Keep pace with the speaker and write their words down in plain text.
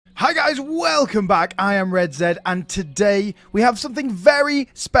Hi guys, welcome back. I am Red Zed, and today we have something very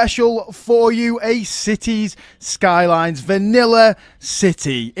special for you, a Cities Skylines vanilla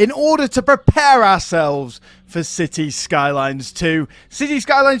city, in order to prepare ourselves for Cities Skylines 2. Cities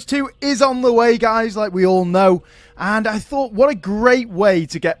Skylines 2 is on the way, guys, like we all know, and I thought what a great way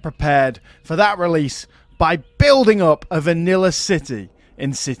to get prepared for that release by building up a vanilla city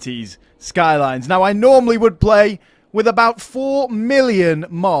in Cities Skylines. Now, I normally would play with about 4 million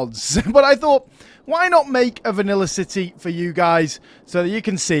mods, but I thought, why not make a vanilla city for you guys so that you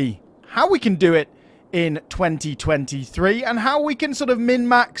can see how we can do it in 2023 and how we can sort of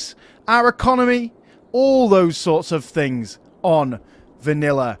min-max our economy, all those sorts of things on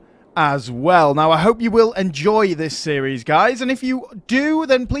vanilla as well. Now, I hope you will enjoy this series, guys, and if you do,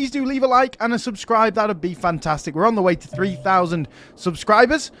 then please do leave a like and a subscribe. That would be fantastic. We're on the way to 3,000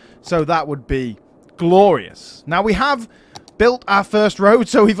 subscribers, so that would be glorious. Now, we have built our first road,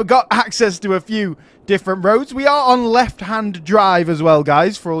 so we've got access to a few different roads. We are on left-hand drive as well,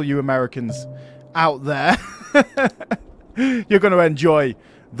 guys, for all you Americans out there. You're going to enjoy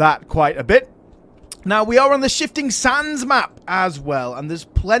that quite a bit. Now, we are on the Shifting Sands map as well, and there's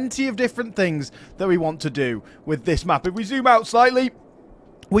plenty of different things that we want to do with this map. If we zoom out slightly,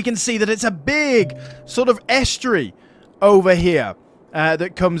 we can see that it's a big sort of estuary over here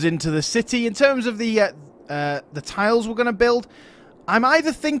that comes into the city. In terms of the tiles we're going to build, I'm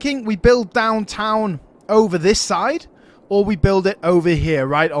either thinking we build downtown over this side, or we build it over here,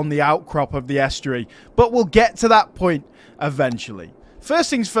 right on the outcrop of the estuary. But we'll get to that point eventually. First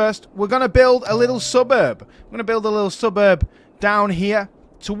things first, we're going to build a little suburb. We're going to build a little suburb down here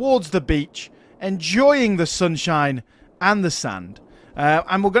towards the beach, enjoying the sunshine and the sand.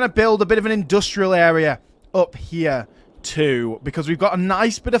 And we're going to build a bit of an industrial area up here too, because we've got a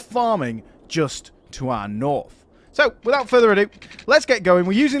nice bit of farming just to our north. So, without further ado, let's get going.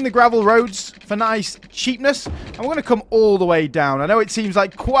 We're using the gravel roads for nice cheapness, and we're going to come all the way down. I know it seems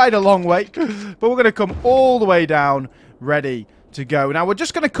like quite a long way, but we're going to come all the way down, ready to go. Now, we're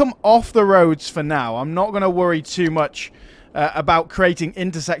just going to come off the roads for now. I'm not going to worry too much about creating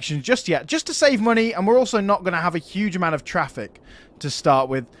intersections just yet, just to save money, and we're also not going to have a huge amount of traffic to start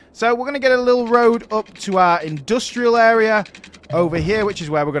with. So we're going to get a little road up to our industrial area over here, which is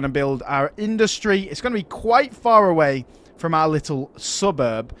where we're going to build our industry. It's going to be quite far away from our little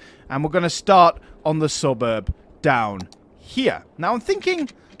suburb, and we're going to start on the suburb down here. Now, I'm thinking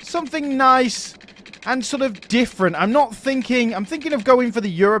something nice and sort of different. I'm thinking of going for the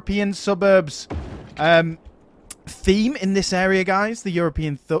European suburbs theme in this area, guys. The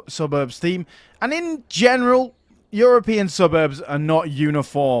European suburbs theme. And in general, European suburbs are not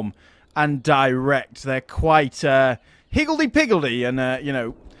uniform and direct. They're quite higgledy-piggledy and, you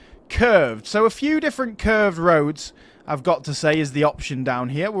know, curved. So a few different curved roads, I've got to say, is the option down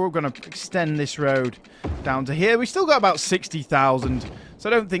here. We're going to extend this road down to here. We've still got about 60,000, so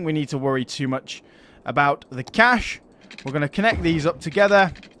I don't think we need to worry too much about the cash. We're going to connect these up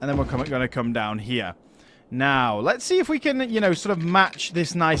together, and then we're going to come down here. Now, let's see if we can, you know, sort of match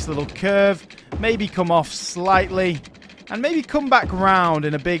this nice little curve. Maybe come off slightly. And maybe come back round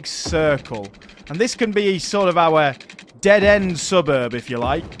in a big circle. And this can be sort of our dead-end suburb, if you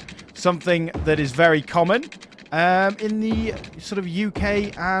like. Something that is very common in the sort of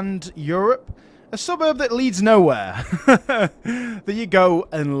UK and Europe. A suburb that leads nowhere. That you go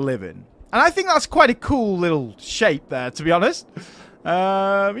and live in. And I think that's quite a cool little shape there, to be honest.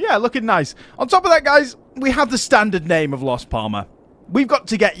 Yeah, looking nice. On top of that, guys, we have the standard name of Las Palmas. We've got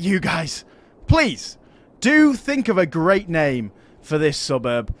to get you guys, please, do think of a great name for this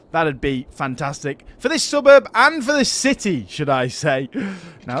suburb. That'd be fantastic. For this suburb and for this city, should I say.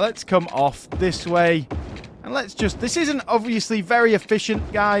 Now, let's come off this way. And let's just... This isn't obviously very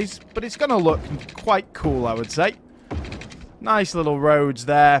efficient, guys, but it's going to look quite cool, I would say. Nice little roads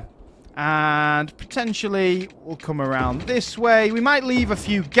there. And potentially we'll come around this way. We might leave a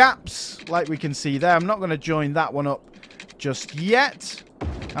few gaps like we can see there. I'm not going to join that one up just yet.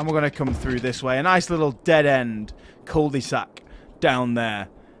 And we're going to come through this way. A nice little dead end cul-de-sac down there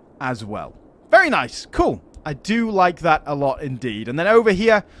as well. Very nice. Cool. I do like that a lot indeed. And then over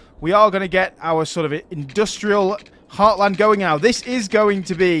here we are going to get our sort of industrial heartland going now. This is going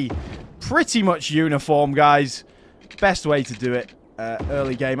to be pretty much uniform, guys. Best way to do it.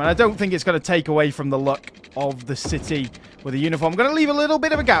 Early game, and I don't think it's going to take away from the look of the city with a uniform. I'm going to leave a little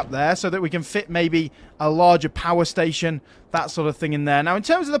bit of a gap there so that we can fit maybe a larger power station, that sort of thing in there. Now, in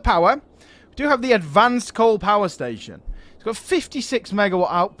terms of the power, we do have the advanced coal power station. It's got 56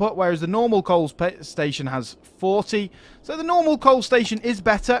 megawatt output, whereas the normal coal station has 40. So the normal coal station is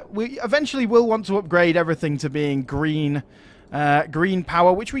better. We eventually will want to upgrade everything to being green green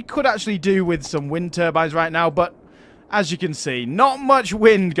power, which we could actually do with some wind turbines right now, but as you can see, not much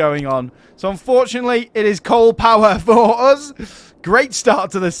wind going on. So unfortunately, it is coal power for us. Great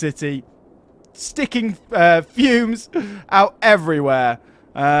start to the city. Sticking fumes out everywhere.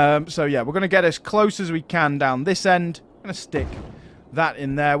 So yeah, we're going to get as close as we can down this end. I'm going to stick that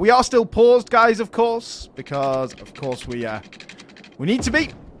in there. We are still paused, guys, of course, because of course we need to be.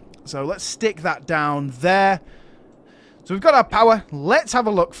 So let's stick that down there. So we've got our power. Let's have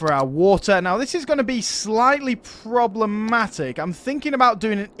a look for our water. Now, this is going to be slightly problematic. I'm thinking about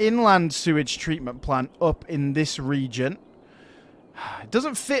doing an inland sewage treatment plant up in this region. It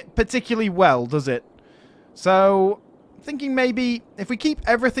doesn't fit particularly well, does it? So, I'm thinking maybe if we keep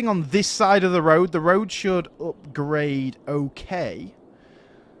everything on this side of the road should upgrade okay.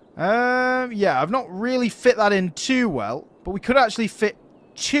 Yeah, I've not really fit that in too well, but we could actually fit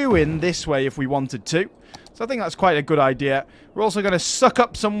 2 in this way if we wanted to. So I think that's quite a good idea. We're also going to suck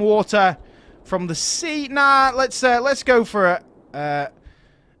up some water from the sea. Nah, let's go for a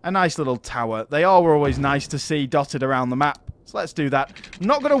nice little tower. They are always nice to see dotted around the map. So let's do that. I'm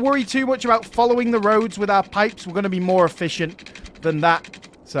not going to worry too much about following the roads with our pipes. We're going to be more efficient than that.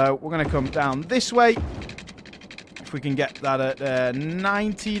 So we're going to come down this way. If we can get that at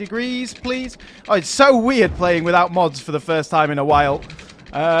 90 degrees, please. Oh, it's so weird playing without mods for the first time in a while.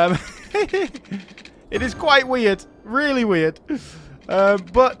 It is quite weird. Really weird.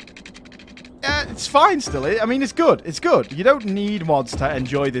 But it's fine still. I mean, it's good. It's good. You don't need mods to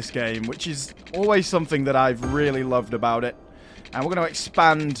enjoy this game, which is always something that I've really loved about it. And we're going to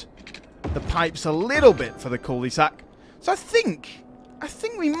expand the pipes a little bit for the cul-de-sac. So I think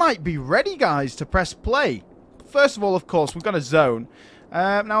we might be ready, guys, to press play. First of all, of course, we've got a zone.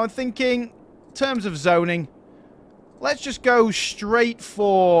 Now I'm thinking, in terms of zoning, let's just go straight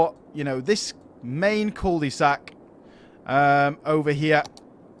for, you know, this main cul-de-sac over here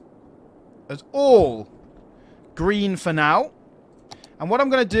as all green for now. And what I'm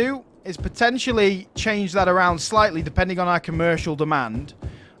going to do is potentially change that around slightly depending on our commercial demand.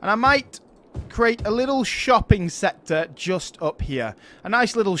 And I might create a little shopping sector just up here. A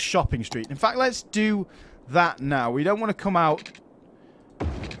nice little shopping street. In fact, let's do that now. We don't want to come out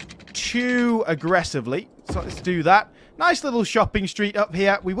too aggressively. So let's do that. Nice little shopping street up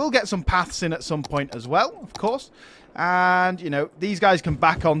here. We will get some paths in at some point as well, of course. And, you know, these guys can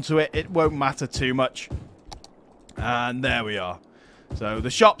back onto it. It won't matter too much. And there we are. So the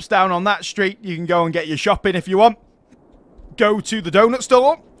shop's down on that street. You can go and get your shopping if you want. Go to the donut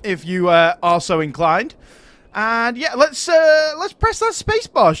store if you are so inclined. And yeah, let's press that space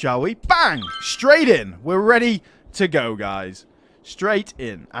bar, shall we? Bang! Straight in. We're ready to go, guys. Straight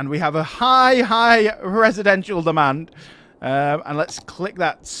in. And we have a high residential demand. And let's click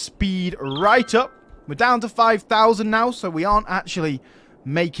that speed right up. We're down to 5,000 now, so we aren't actually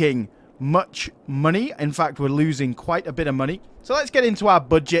making much money. In fact, we're losing quite a bit of money. So let's get into our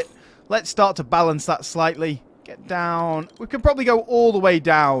budget. Let's start to balance that slightly. Get down. We could probably go all the way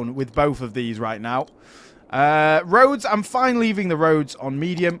down with both of these right now. Roads, I'm fine leaving the roads on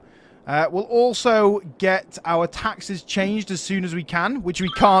medium. We'll also get our taxes changed as soon as we can, which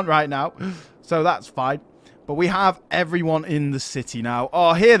we can't right now. So that's fine. But we have everyone in the city now.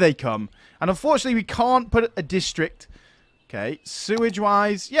 Oh, here they come. And unfortunately, we can't put a district. Okay,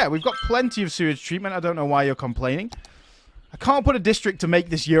 sewage-wise, yeah, we've got plenty of sewage treatment. I don't know why you're complaining. I can't put a district to make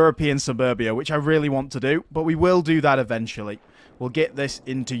this European Suburbia, which I really want to do, but we will do that eventually. We'll get this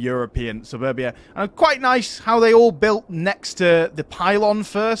into European Suburbia. And quite nice how they all built next to the pylon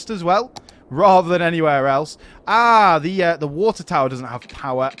first as well, rather than anywhere else. Ah, the water tower doesn't have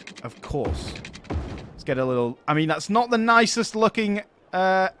power, of course. Let's get a little... I mean, that's not the nicest looking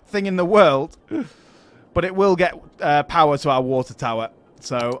thing in the world, but it will get power to our water tower.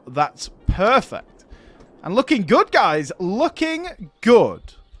 So that's perfect. And looking good, guys. Looking good.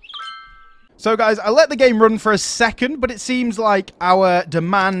 So, guys, I let the game run for a second, but it seems like our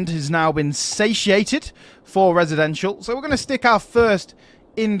demand has now been satiated for residential. So we're going to stick our first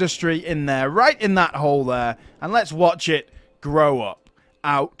industry in there, right in that hole there. And let's watch it grow up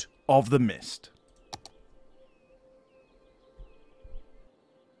out of the mist.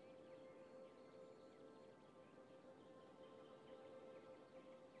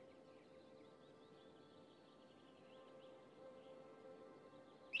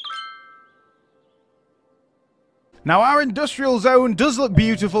 Now, our industrial zone does look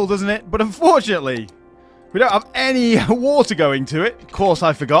beautiful, doesn't it? But unfortunately, we don't have any water going to it. Of course,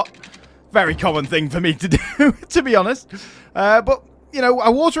 I forgot. Very common thing for me to do, to be honest. But, you know,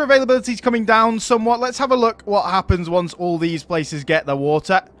 our water availability is coming down somewhat. Let's have a look what happens once all these places get their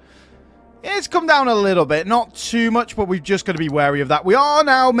water. It's come down a little bit. Not too much, but we've just got to be wary of that. We are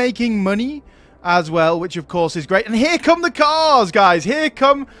now making money as well, which of course is great. And here come the cars, guys. Here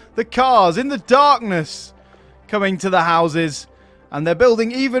come the cars in the darkness coming to the houses. And they're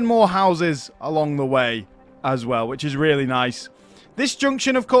building even more houses along the way as well, which is really nice. This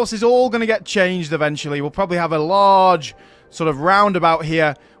junction, of course, is all going to get changed eventually. We'll probably have a large sort of roundabout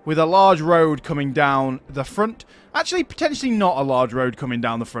here with a large road coming down the front. Actually, potentially not a large road coming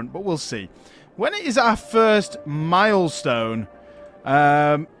down the front, but we'll see. When it is our first milestone,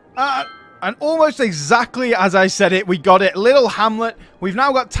 and almost exactly as I said it, we got it. Little hamlet. We've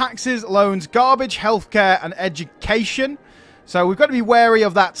now got taxes, loans, garbage, healthcare, and education. So we've got to be wary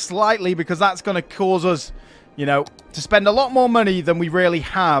of that slightly because that's going to cause us, you know, to spend a lot more money than we really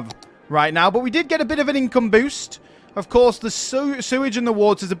have right now. But we did get a bit of an income boost. Of course, the sewage and the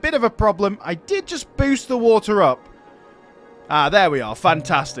water is a bit of a problem. I did just boost the water up. Ah, there we are.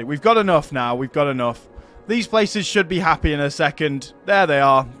 Fantastic. We've got enough now. We've got enough. These places should be happy in a second. There they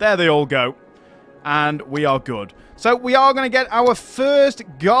are. There they all go. And we are good. So we are going to get our first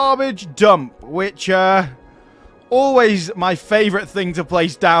garbage dump, which, always my favorite thing to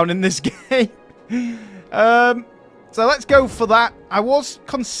place down in this game. So let's go for that. I was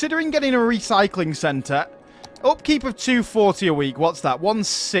considering getting a recycling center. Upkeep of 240 a week. What's that?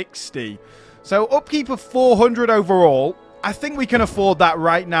 160. So upkeep of 400 overall. I think we can afford that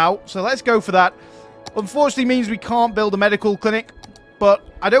right now. So let's go for that. Unfortunately means we can't build a medical clinic. But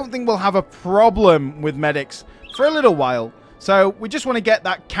I don't think we'll have a problem with medics for a little while. So we just want to get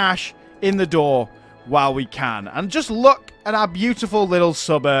that cash in the door while we can. And just look at our beautiful little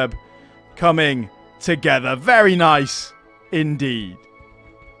suburb coming together. Very nice indeed.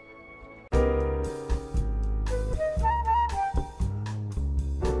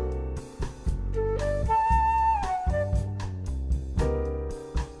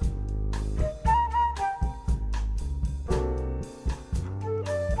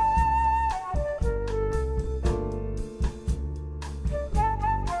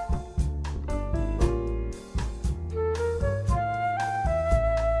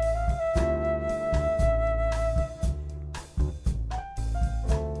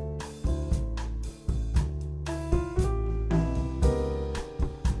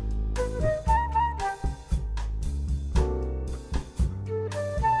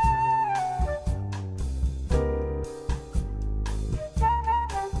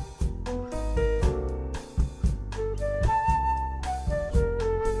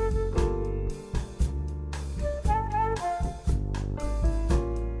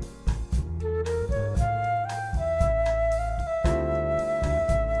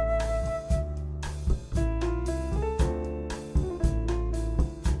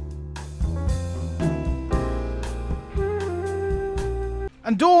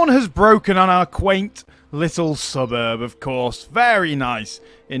 And dawn has broken on our quaint little suburb, of course. Very nice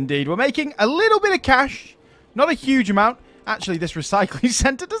indeed. We're making a little bit of cash. Not a huge amount. Actually, this recycling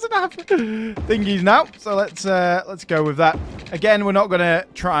center doesn't have thingies now. So let's go with that. Again, we're not going to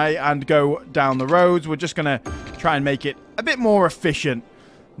try and go down the roads. We're just going to try and make it a bit more efficient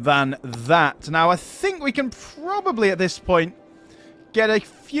than that. Now, I think we can probably at this point get a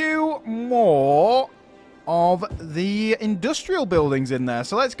few more of the industrial buildings in there.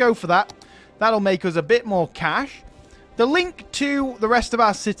 So let's go for that. That'll make us a bit more cash. The link to the rest of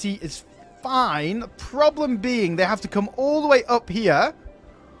our city is fine. The problem being they have to come all the way up here,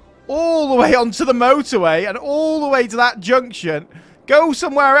 all the way onto the motorway, and all the way to that junction, go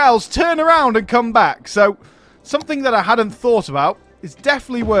somewhere else, turn around and come back. So something that I hadn't thought about. Is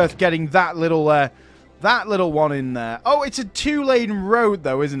definitely worth getting that little one in there. Oh, it's a 2-lane road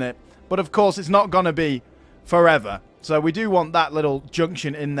though, isn't it? But of course it's not going to be forever. So we do want that little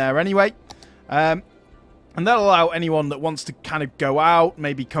junction in there anyway. And that'll allow anyone that wants to kind of go out,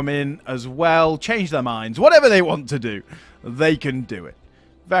 maybe come in as well, change their minds. Whatever they want to do, they can do it.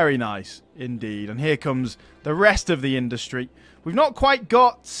 Very nice indeed. And here comes the rest of the industry. We've not quite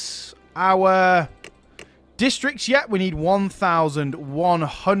got our districts yet. We need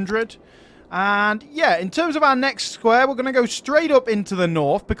 1,100. And yeah, in terms of our next square, we're going to go straight up into the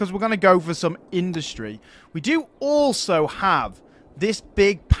north because we're going to go for some industry. We do also have this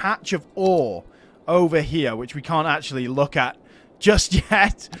big patch of ore over here, which we can't actually look at just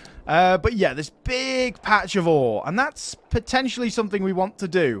yet. But yeah, this big patch of ore. And that's potentially something we want to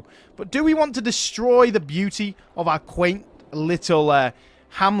do. But do we want to destroy the beauty of our quaint little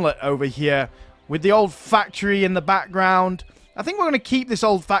hamlet over here with the old factory in the background? I think we're going to keep this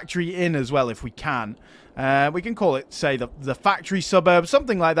old factory in as well if we can. We can call it, say, the factory suburb,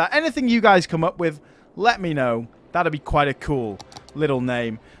 something like that. Anything you guys come up with, let me know. That'd be quite a cool little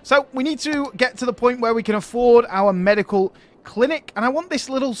name. So we need to get to the point where we can afford our medical clinic, and I want this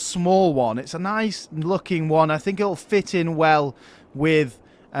little small one. It's a nice looking one. I think it'll fit in well with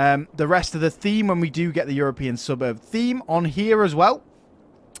the rest of the theme when we do get the European suburb theme on here as well.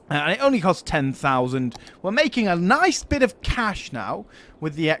 And it only costs 10,000. We're making a nice bit of cash now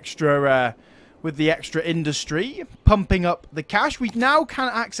with the extra industry, pumping up the cash. We now can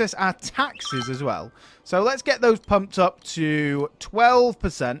access our taxes as well. So let's get those pumped up to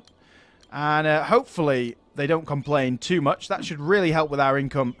 12%. And hopefully they don't complain too much. That should really help with our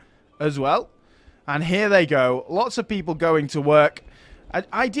income as well. And here they go. Lots of people going to work.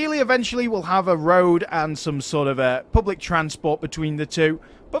 Ideally, eventually, we'll have a road and some sort of public transport between the two.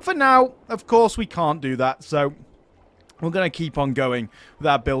 But for now, of course, we can't do that. So we're going to keep on going with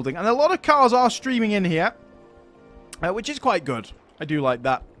our building. And a lot of cars are streaming in here, which is quite good. I do like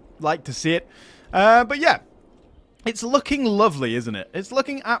that. Like to see it. But yeah, it's looking lovely, isn't it? It's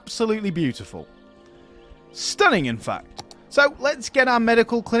looking absolutely beautiful. Stunning, in fact. So let's get our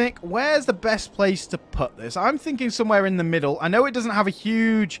medical clinic. Where's the best place to put this? I'm thinking somewhere in the middle. I know it doesn't have a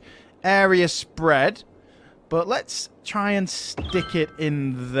huge area spread, but let's try and stick it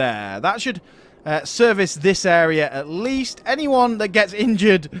in there. That should service this area at least. Anyone that gets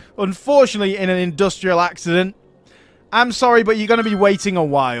injured, unfortunately, in an industrial accident, I'm sorry, but you're going to be waiting a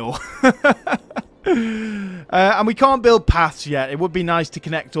while. And we can't build paths yet. It would be nice to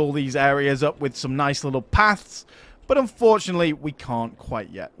connect all these areas up with some nice little paths. But unfortunately, we can't quite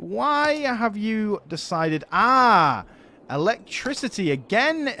yet. Why have you decided? Ah, electricity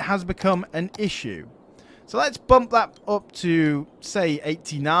again has become an issue. So let's bump that up to, say,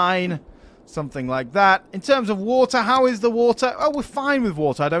 89. Something like that. In terms of water, how is the water? Oh, we're fine with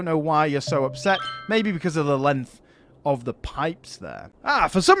water. I don't know why you're so upset. Maybe because of the length of the pipes there. Ah,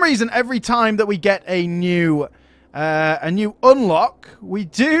 for some reason, every time that we get a new unlock, we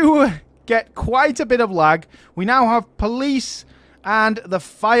do get quite a bit of lag. We now have police and the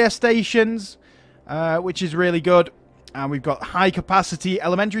fire stations, which is really good. And we've got high capacity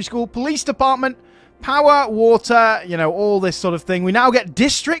elementary school, police department, power, water, you know, all this sort of thing. We now get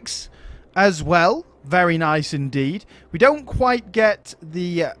districts as well. Very nice indeed. We don't quite get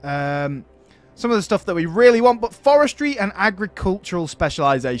the some of the stuff that we really want, but forestry and agricultural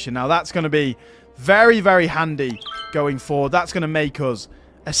specialization. Now that's going to be very, very handy going forward. That's going to make us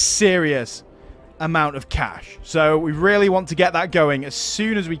a serious amount of cash. So we really want to get that going as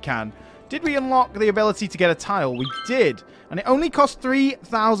soon as we can. Did we unlock the ability to get a tile? We did. And it only cost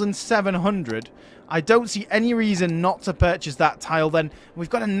 3,700. I don't see any reason not to purchase that tile then. We've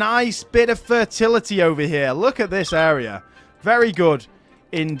got a nice bit of fertility over here. Look at this area. Very good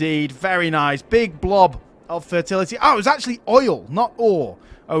indeed. Very nice. Big blob of fertility. Oh, it was actually oil, not ore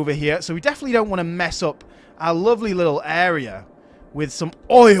over here. So we definitely don't want to mess up our lovely little area with some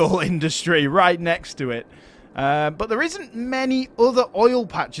oil industry right next to it. But there isn't many other oil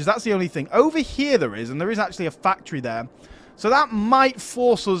patches. That's the only thing. Over here there is, and there is actually a factory there. So that might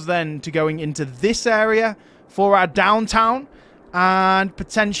force us then to going into this area for our downtown. And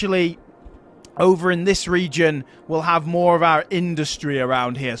potentially over in this region, we'll have more of our industry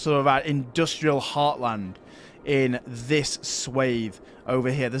around here. Sort of our industrial heartland in this swathe over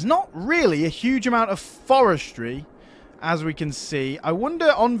here. There's not really a huge amount of forestry, as we can see. I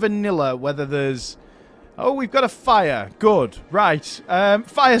wonder on vanilla whether there's... Oh, we've got a fire. Good. Right.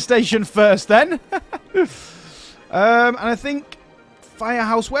 Fire station first, then. And I think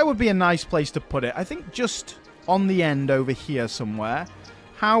firehouse, where would be a nice place to put it? I think just on the end over here somewhere.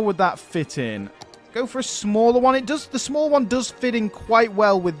 How would that fit in? Go for a smaller one. It does. The small one does fit in quite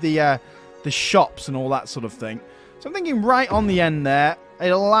well with the shops and all that sort of thing. So I'm thinking right on the end there.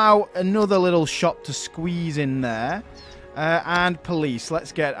 It'll allow another little shop to squeeze in there. And police.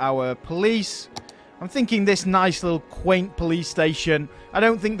 Let's get our police. I'm thinking this nice little quaint police station. I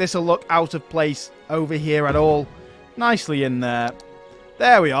don't think this will look out of place over here at all. Nicely in there.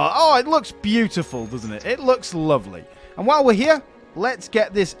 There we are. Oh, it looks beautiful, doesn't it? It looks lovely. And while we're here, let's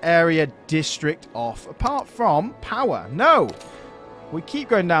get this area district off. Apart from power. No. We keep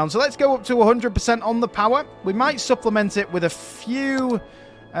going down. So let's go up to 100% on the power. We might supplement it with a few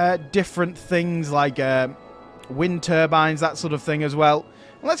different things like wind turbines, that sort of thing as well.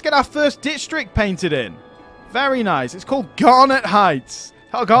 And let's get our first district painted in. Very nice. It's called Garnet Heights.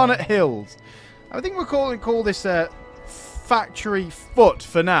 Garnet Hills. I think we'll call this Factory Foot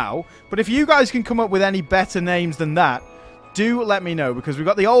for now. But if you guys can come up with any better names than that, do let me know. Because we've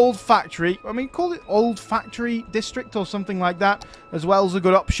got the Old Factory. I mean, call it Old Factory District or something like that. As well as a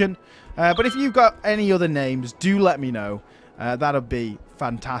good option. But if you've got any other names, do let me know. That'll be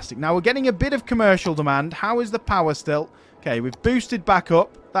fantastic. Now, we're getting a bit of commercial demand. How is the power still? Okay, we've boosted back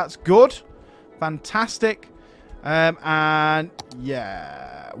up. That's good. Fantastic. And,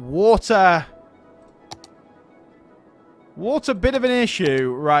 yeah. Water. Water, bit of an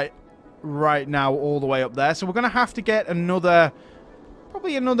issue right now all the way up there. So we're going to have to get another...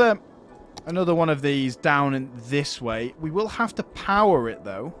 Probably another one of these down in this way. We will have to power it,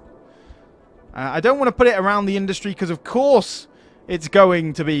 though. I don't want to put it around the industry because, of course, it's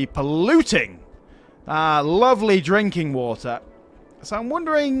going to be polluting lovely drinking water. So I'm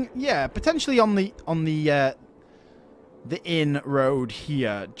wondering, yeah, potentially on the inn road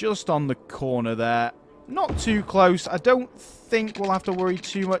here, just on the corner there. Not too close. I don't think we'll have to worry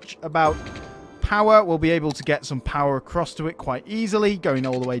too much about power. We'll be able to get some power across to it quite easily, going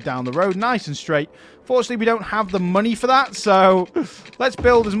all the way down the road, nice and straight. Fortunately, we don't have the money for that, so let's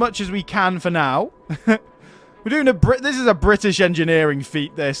build as much as we can for now. We're doing this is a British engineering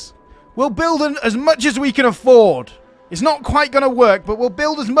feat, this. We'll build as much as we can afford. It's not quite going to work, but we'll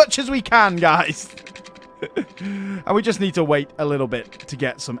build as much as we can, guys. And we just need to wait a little bit to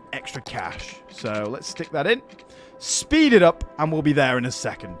get some extra cash. So let's stick that in. Speed it up, and we'll be there in a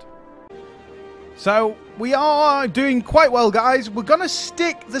second. So we are doing quite well, guys. We're going to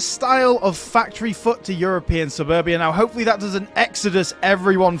stick the style of factory foot to European Suburbia. Now, hopefully that doesn't exodus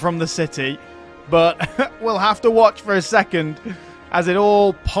everyone from the city. But we'll have to watch for a second as it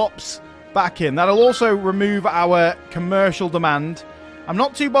all pops back in. That'll also remove our commercial demand. I'm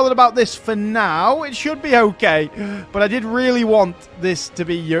not too bothered about this for now. It should be okay. But I did really want this to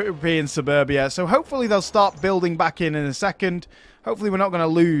be European Suburbia. So hopefully they'll start building back in a second. Hopefully we're not going to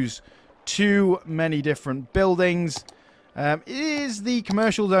lose too many different buildings. Is the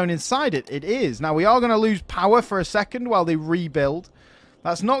commercial zone inside it? It is. Now we are going to lose power for a second while they rebuild.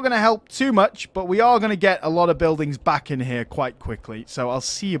 That's not going to help too much, but we are going to get a lot of buildings back in here quite quickly. So I'll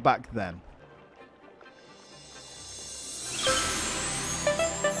see you back then.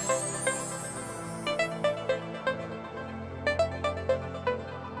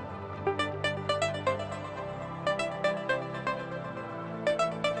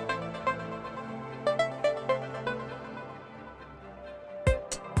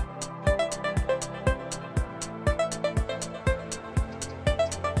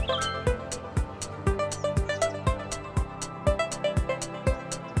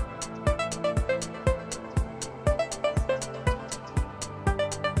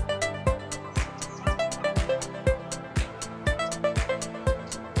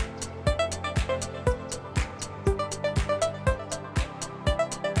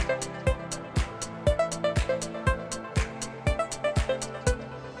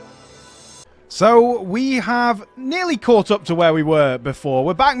 So we have nearly caught up to where we were before.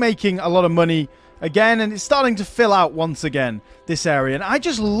 We're back making a lot of money again, and it's starting to fill out once again, this area. And I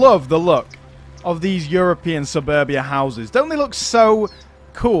just love the look of these European Suburbia houses. Don't they look so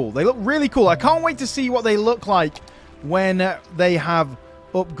cool? They look really cool. I can't wait to see what they look like when they have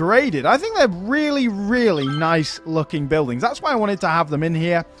upgraded. I think they're really, really nice looking buildings. That's why I wanted to have them in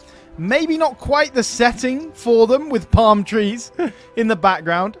here. Maybe not quite the setting for them with palm trees in the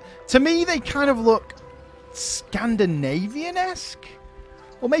background. To me, they kind of look Scandinavian-esque.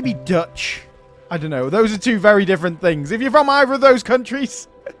 Or maybe Dutch. I don't know. Those are two very different things. If you're from either of those countries,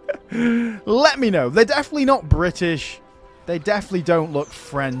 let me know. They're definitely not British. They definitely don't look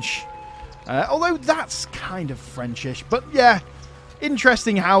French. Although that's kind of Frenchish. But yeah,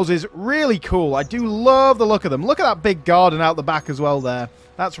 interesting houses. Really cool. I do love the look of them. Look at that big garden out the back as well there.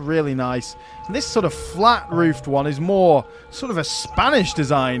 That's really nice. And this sort of flat-roofed one is more sort of a Spanish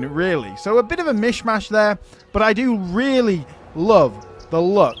design, really. So a bit of a mishmash there. But I do really love the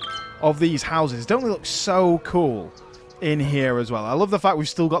look of these houses. Don't they look so cool in here as well? I love the fact we've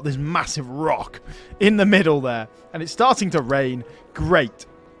still got this massive rock in the middle there. And it's starting to rain. Great.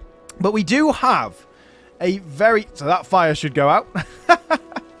 But we do have a very... So that fire should go out.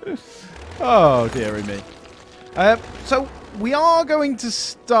 Oh, dearie me. So we are going to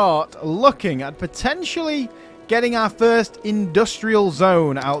start looking at potentially getting our first industrial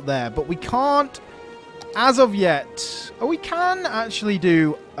zone out there. But we can't, as of yet... Oh, we can actually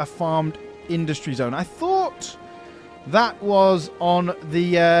do a farmed industry zone. I thought that was on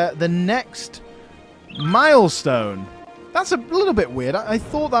the next milestone. That's a little bit weird. I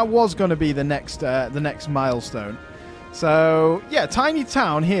thought that was going to be the next milestone. So, yeah, tiny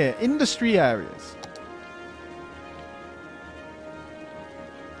town here. Industry areas.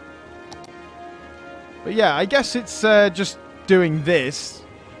 But yeah, I guess it's just doing this.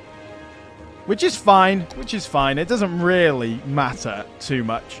 Which is fine. Which is fine. It doesn't really matter too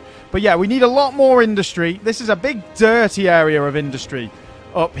much. But yeah, we need a lot more industry. This is a big dirty area of industry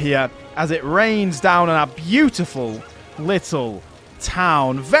up here as it rains down on our beautiful little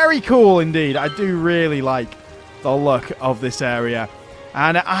town. Very cool indeed. I do really like the look of this area.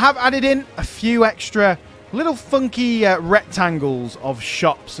 And I have added in a few extra little funky rectangles of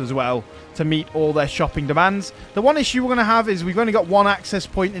shops as well to meet all their shopping demands. The one issue we're going to have is we've only got one access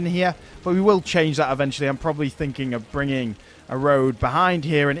point in here, but we will change that eventually. I'm probably thinking of bringing a road behind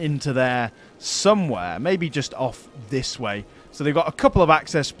here and into there somewhere, maybe just off this way. So they've got a couple of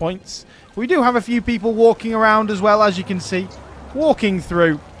access points. We do have a few people walking around as well, as you can see, walking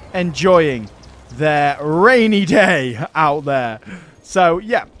through, enjoying their rainy day out there. So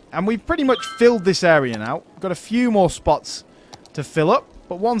yeah, and we've pretty much filled this area now. We've got a few more spots to fill up,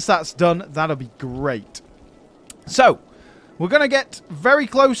 but once that's done, that'll be great. So we're going to get very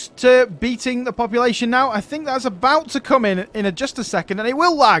close to beating the population now. I think that's about to come in just a second, and it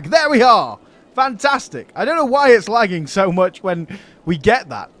will lag. There we are. Fantastic. I don't know why it's lagging so much when we get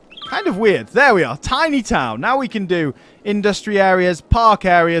that. Kind of weird. There we are. Tiny town. Now we can do industry areas, park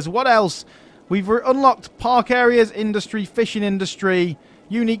areas. What else? We've unlocked park areas, industry, fishing industry,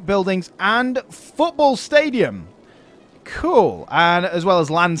 unique buildings, and football stadium. Cool. And as well as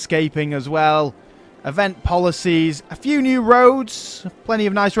landscaping as well. Event policies, a few new roads, plenty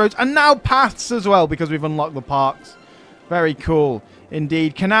of nice roads, and now paths as well because we've unlocked the parks. Very cool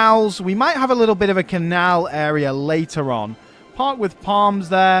indeed. Canals, we might have a little bit of a canal area later on. Park with palms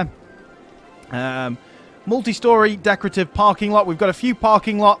there. Multi-story decorative parking lot. We've got a few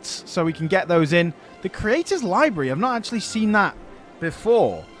parking lots so we can get those in. The Creators Library, I've not actually seen that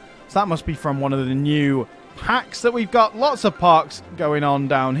before. So that must be from one of the new packs that we've got. Lots of parks going on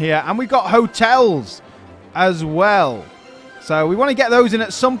down here, and we've got hotels as well, so we want to get those in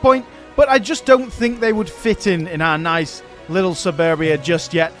at some point, but I just don't think they would fit in our nice little suburbia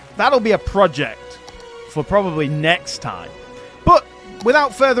just yet. That'll be a project for probably next time. But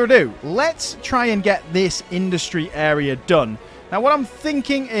without further ado, let's try and get this industry area done. Now what I'm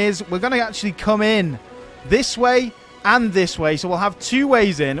thinking is we're going to actually come in this way and this way, so we'll have two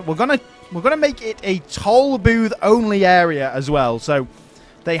ways in. We're going to make it a toll booth only area as well. So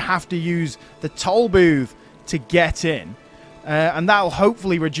they have to use the toll booth to get in. And that'll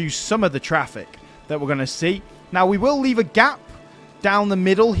hopefully reduce some of the traffic that we're going to see. Now we will leave a gap down the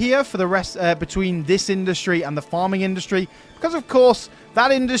middle here for the rest between this industry and the farming industry. Because of course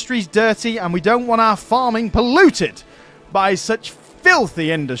that industry's dirty and we don't want our farming polluted by such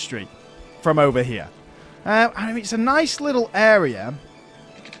filthy industry from over here. I mean, it's a nice little area.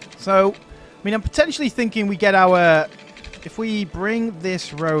 So, I mean, I'm potentially thinking we get our... If we bring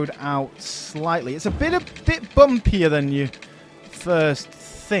this road out slightly, it's a bit bumpier than you first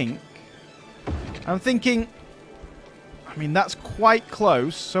think. I'm thinking... I mean, that's quite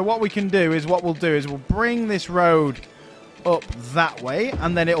close. So what we can do is, we'll bring this road up that way,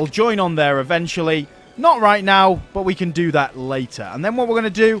 and then it'll join on there eventually. Not right now, but we can do that later. And then what we're going to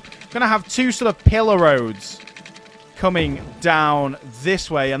do, we're going to have two sort of pillar roads coming down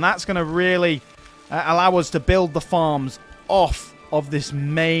this way, and that's going to really allow us to build the farms off of this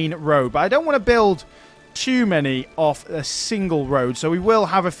main road. But I don't want to build too many off a single road, so we will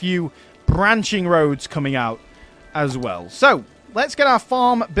have a few branching roads coming out as well. So let's get our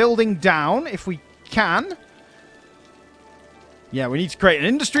farm building down if we can. Yeah, we need to create an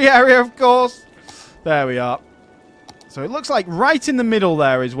industry area, of course. There we are. So it looks like right in the middle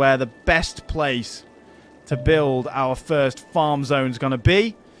there is where the best place to build our first farm zone is going to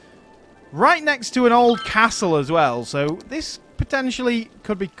be. Right next to an old castle as well. So this potentially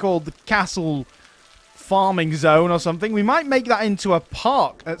could be called the castle farming zone or something. We might make that into a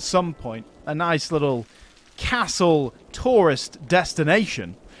park at some point. A nice little castle tourist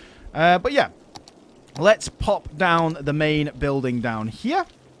destination. But yeah, let's pop down the main building down here.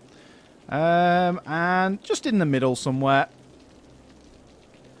 And just in the middle somewhere.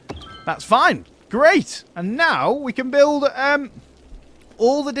 That's fine. Great. And now we can build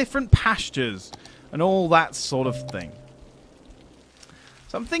all the different pastures and all that sort of thing.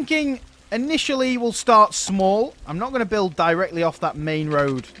 So I'm thinking initially we'll start small. I'm not going to build directly off that main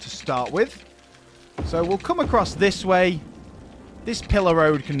road to start with. So we'll come across this way. This pillar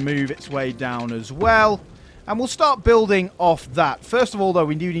road can move its way down as well. And we'll start building off that. First of all, though,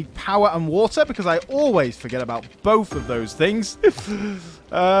 we do need power and water because I always forget about both of those things.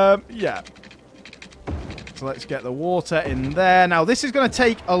 Yeah. So let's get the water in there. Now, this is going to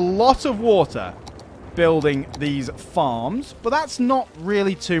take a lot of water building these farms, but that's not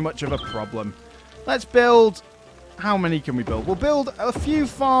really too much of a problem. Let's build... How many can we build? We'll build a few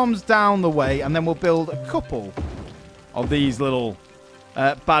farms down the way, and then we'll build a couple of these little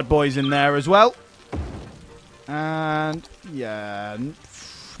bad boys in there as well. And, yeah,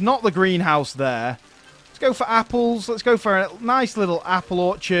 not the greenhouse there. go for apples. Let's go for a nice little apple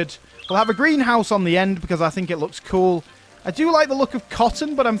orchard. We'll have a greenhouse on the end because I think it looks cool. I do like the look of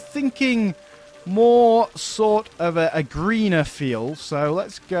cotton, but I'm thinking more sort of a greener feel. So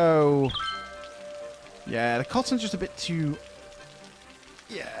let's go... Yeah, the cotton's just a bit too...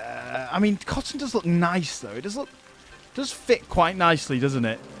 Yeah, I mean, cotton does look nice, though. It does fit quite nicely, doesn't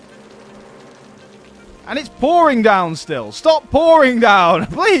it? And it's pouring down still. Stop pouring down,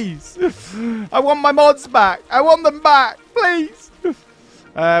 please. I want my mods back. I want them back, please. We've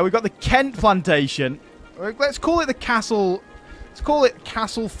got the Kent plantation. Let's call it the castle. Let's call it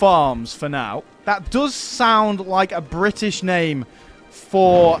Castle Farms for now. That does sound like a British name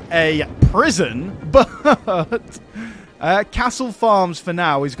for a prison, but Castle Farms for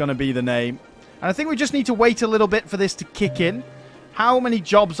now is going to be the name. And I think we just need to wait a little bit for this to kick in. How many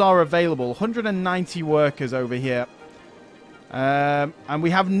jobs are available? 190 workers over here. And we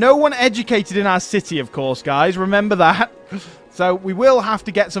have no one educated in our city, of course, guys. Remember that. So we will have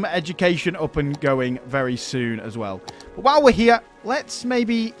to get some education up and going very soon as well. But while we're here, let's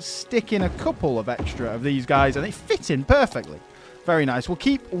maybe stick in a couple of extra of these guys. And they fit in perfectly. Very nice. We'll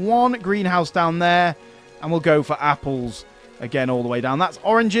keep one greenhouse down there. And we'll go for apples again all the way down. That's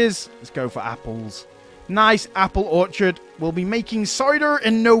oranges. Let's go for apples. Nice apple orchard. We'll be making cider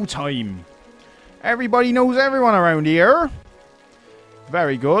in no time. Everybody knows everyone around here.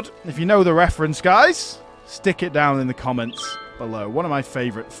 Very good. If you know the reference, guys, stick it down in the comments below. One of my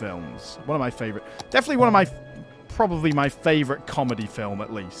favorite films. One of my favorite. Definitely one of my... Probably my favorite comedy film,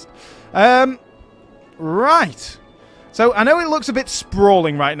 at least. Right. So, I know it looks a bit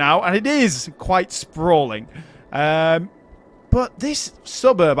sprawling right now, and it is quite sprawling. But this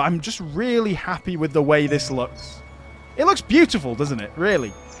suburb, I'm just really happy with the way this looks. It looks beautiful, doesn't it?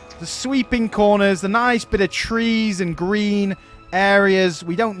 Really. The sweeping corners, the nice bit of trees and green areas.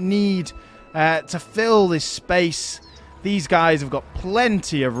 We don't need to fill this space. These guys have got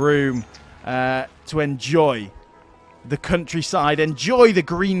plenty of room to enjoy the countryside, enjoy the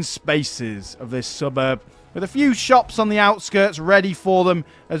green spaces of this suburb. With a few shops on the outskirts ready for them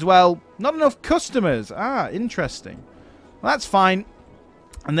as well. Not enough customers. Ah, interesting. Well, that's fine.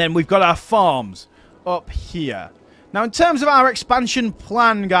 And then we've got our farms up here. Now, in terms of our expansion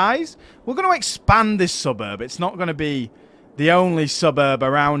plan, guys, we're going to expand this suburb. It's not going to be the only suburb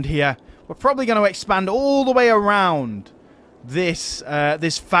around here. We're probably going to expand all the way around this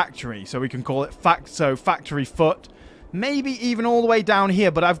this factory. So we can call it Factory Foot. Maybe even all the way down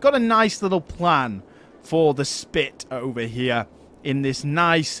here. But I've got a nice little plan for the spit over here in this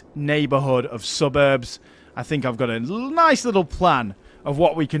nice neighborhood of suburbs. I think I've got a nice little plan of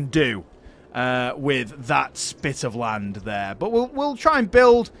what we can do with that spit of land there. But we'll try and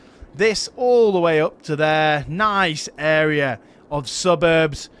build this all the way up to there. Nice area of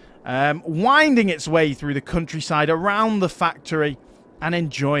suburbs, winding its way through the countryside around the factory and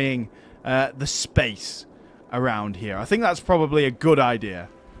enjoying the space around here. I think that's probably a good idea.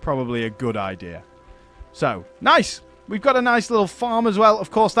 Probably a good idea. So, nice. We've got a nice little farm as well.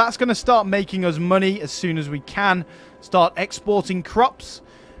 Of course, that's going to start making us money as soon as we can. Start exporting crops.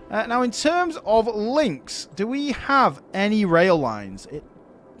 Now, in terms of links, do we have any rail lines?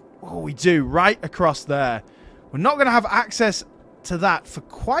 Oh, we do. Right across there. We're not going to have access to that for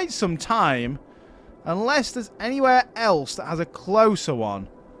quite some time. Unless there's anywhere else that has a closer one.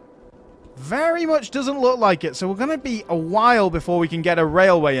 Very much doesn't look like it. So, we're going to be a while before we can get a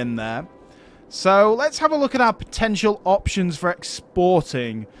railway in there. So, let's have a look at our potential options for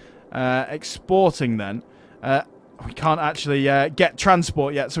exporting. Exporting, then. We can't actually get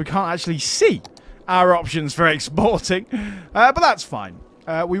transport yet, so we can't actually see our options for exporting. But that's fine.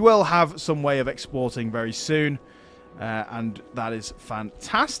 We will have some way of exporting very soon. And that is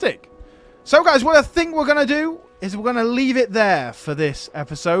fantastic. So, guys, what I think we're going to do is we're going to leave it there for this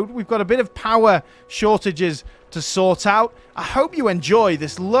episode. We've got a bit of power shortages to sort out. I hope you enjoy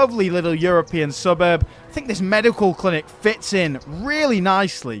this lovely little European suburb. I think this medical clinic fits in really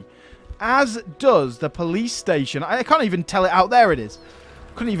nicely, as does the police station. I can't even tell it out. There it is.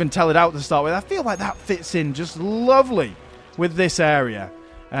 Couldn't even tell it out to start with. I feel like that fits in just lovely with this area.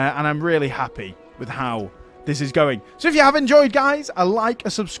 And I'm really happy with how this is going. So if you have enjoyed, guys, a like, a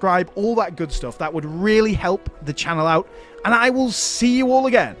subscribe, all that good stuff. That would really help the channel out. And I will see you all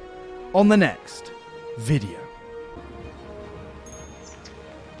again on the next video.